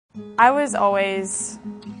I was always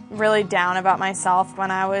really down about myself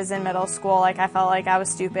when I was in middle school. Like, I felt like I was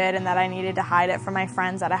stupid and that I needed to hide it from my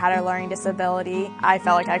friends that I had a learning disability. I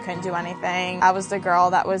felt like I couldn't do anything. I was the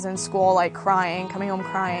girl that was in school like crying, coming home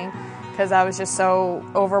crying, because I was just so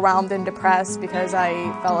overwhelmed and depressed because I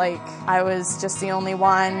felt like I was just the only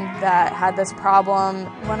one that had this problem.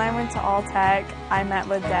 When I went to ALLTECH, I met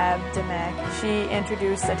with Deb Dimick. She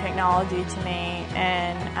introduced the technology to me,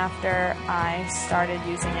 and after I started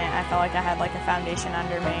using it, I felt like I had like a foundation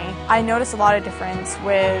under me. I noticed a lot of difference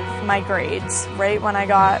with my grades. Right when I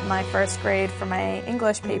got my first grade for my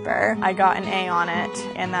English paper, I got an A on it,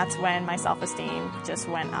 and that's when my self-esteem just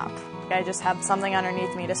went up. I just had something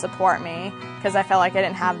underneath me to support me because I felt like I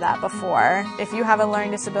didn't have that before. If you have a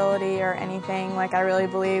learning disability or anything, like, I really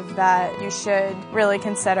believe that you should really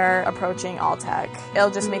consider approaching ALLTECH.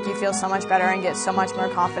 It'll just make you feel so much better and get so much more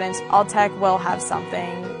confidence. ALLTECH will have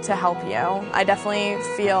something to help you. I definitely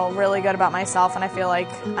feel really good about myself, and I feel like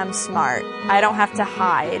I'm smart. I don't have to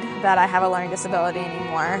hide that I have a learning disability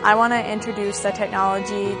anymore. I want to introduce the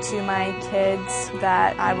technology to my kids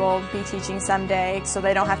that I will be teaching someday so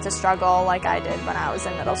they don't have to struggle like I did when I was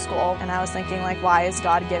in middle school. And I was thinking, like, why is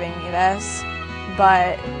God giving me this?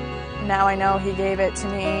 But now I know He gave it to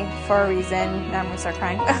me for a reason. Now I'm going to start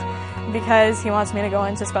crying because He wants me to go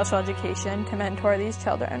into special education to mentor these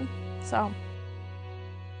children. So